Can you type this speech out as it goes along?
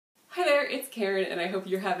it's Karen, and I hope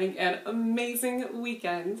you're having an amazing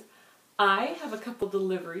weekend. I have a couple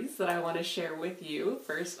deliveries that I want to share with you.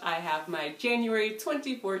 First, I have my January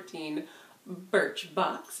 2014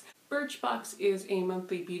 Birchbox. Birchbox is a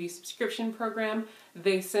monthly beauty subscription program.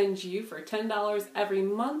 They send you for $10 every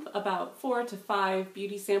month about 4 to 5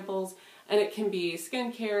 beauty samples, and it can be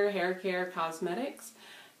skincare, hair care, cosmetics.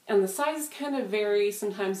 And the sizes kind of vary.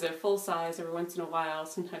 Sometimes they're full size every once in a while,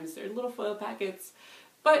 sometimes they're little foil packets.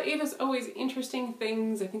 But it is always interesting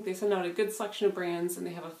things. I think they send out a good selection of brands, and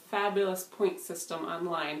they have a fabulous point system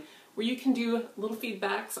online where you can do little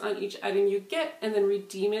feedbacks on each item you get and then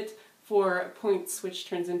redeem it for points, which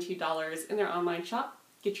turns into dollars in their online shop.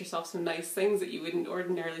 Get yourself some nice things that you wouldn't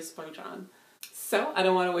ordinarily splurge on. So I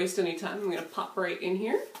don't want to waste any time. I'm going to pop right in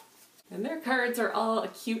here. And their cards are all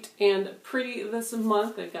cute and pretty this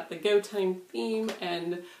month. They've got the Go Time theme,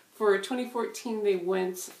 and for 2014 they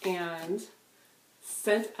went and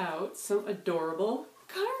sent out some adorable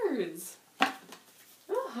cards.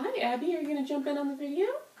 Oh, hi Abby, are you going to jump in on the video?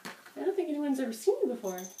 I don't think anyone's ever seen you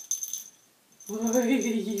before. Boy,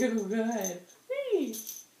 you're good. Hey!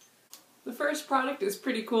 The first product is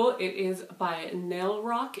pretty cool. It is by Nail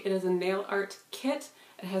Rock. It is a nail art kit.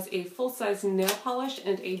 It has a full-size nail polish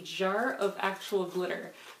and a jar of actual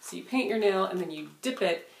glitter. So you paint your nail and then you dip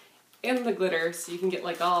it in the glitter so you can get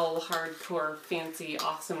like all hardcore fancy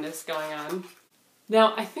awesomeness going on.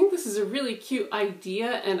 Now, I think this is a really cute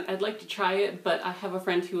idea and I'd like to try it, but I have a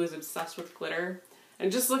friend who is obsessed with glitter.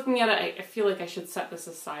 And just looking at it, I feel like I should set this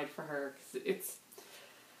aside for her because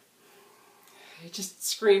it just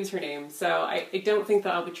screams her name. So I don't think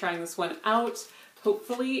that I'll be trying this one out.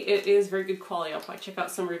 Hopefully it is very good quality. I'll probably check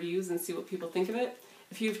out some reviews and see what people think of it.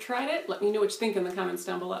 If you've tried it, let me know what you think in the comments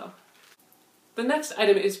down below. The next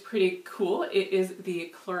item is pretty cool. It is the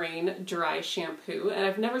Chlorine Dry Shampoo, and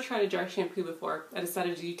I've never tried a dry shampoo before. I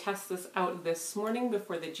decided to test this out this morning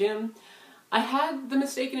before the gym. I had the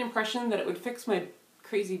mistaken impression that it would fix my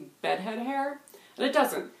crazy bedhead hair, and it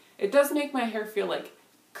doesn't. It does make my hair feel like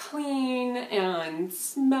clean and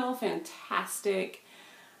smell fantastic.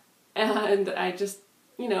 And I just,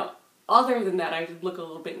 other than that, I did look a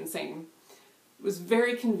little bit insane. It was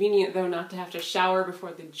very convenient, though, not to have to shower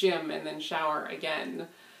before the gym and then shower again.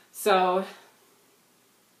 So,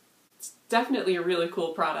 it's definitely a really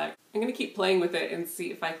cool product. I'm going to keep playing with it and see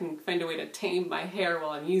if I can find a way to tame my hair while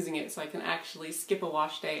I'm using it so I can actually skip a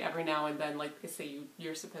wash day every now and then, like they say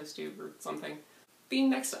you're supposed to or something. The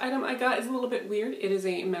next item I got is a little bit weird. It is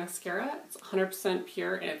a mascara. It's 100%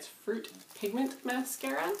 pure and it's fruit pigment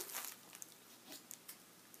mascara.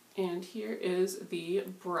 And here is the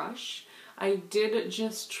brush. I did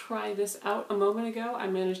just try this out a moment ago. I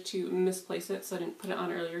managed to misplace it, so I didn't put it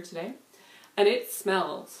on earlier today. And it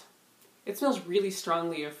smells. It smells really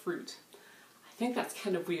strongly of fruit. I think that's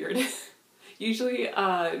kind of weird. Usually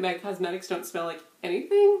my cosmetics don't smell like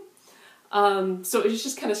anything. So it's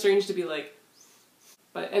just kind of strange to be like,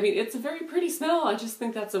 but I mean, it's a very pretty smell. I just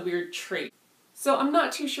think that's a weird trait. So I'm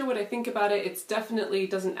not too sure what I think about it. It's definitely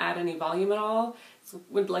doesn't add any volume at all. It's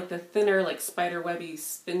with like the thinner, like spider-webby,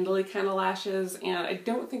 spindly kind of lashes, and I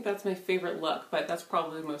don't think that's my favorite look, but that's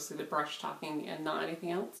probably mostly the brush talking and not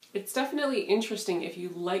anything else. It's definitely interesting if you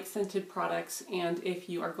like scented products and if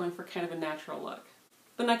you are going for kind of a natural look.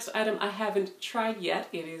 The next item I haven't tried yet,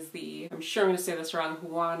 it is the, I'm sure I'm going to say this wrong,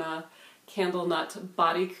 Juana Candle Nut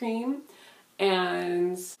Body Cream.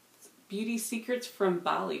 And Beauty Secrets from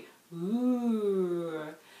Bali. Ooh,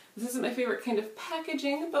 this isn't my favorite kind of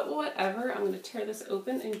packaging, but whatever. I'm going to tear this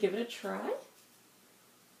open and give it a try.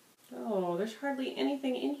 Oh, there's hardly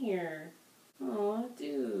anything in here. Aw,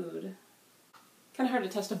 dude. Kind of hard to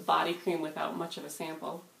test a body cream without much of a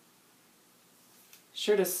sample.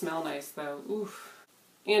 Sure does smell nice though. Oof.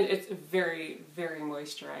 And it's very, very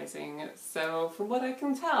moisturizing. So from what I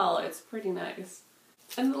can tell, it's pretty nice.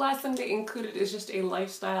 And the last thing they included is just a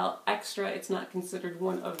lifestyle extra. It's not considered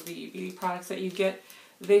one of the beauty products that you get.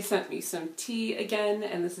 They sent me some tea again,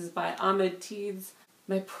 and this is by Ahmed Teas.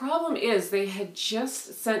 My problem is they had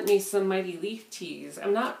just sent me some Mighty Leaf teas.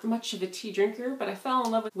 I'm not much of a tea drinker, but I fell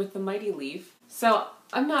in love with the Mighty Leaf. So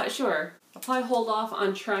I'm not sure. I'll probably hold off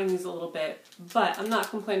on trying these a little bit, but I'm not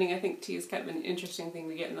complaining. I think tea is kind of an interesting thing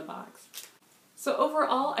to get in the box. So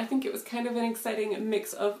overall, I think it was kind of an exciting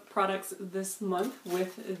mix of products this month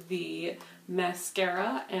with the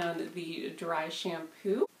mascara and the dry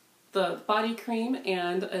shampoo, the body cream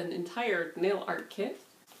and an entire nail art kit,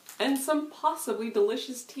 and some possibly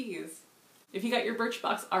delicious teas. If you got your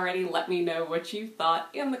Birchbox already, let me know what you thought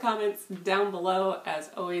in the comments down below. As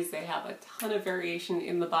always, they have a ton of variation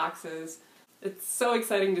in the boxes. It's so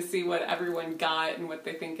exciting to see what everyone got and what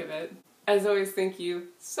they think of it. As always, thank you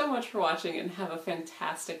so much for watching and have a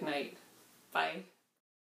fantastic night. Bye.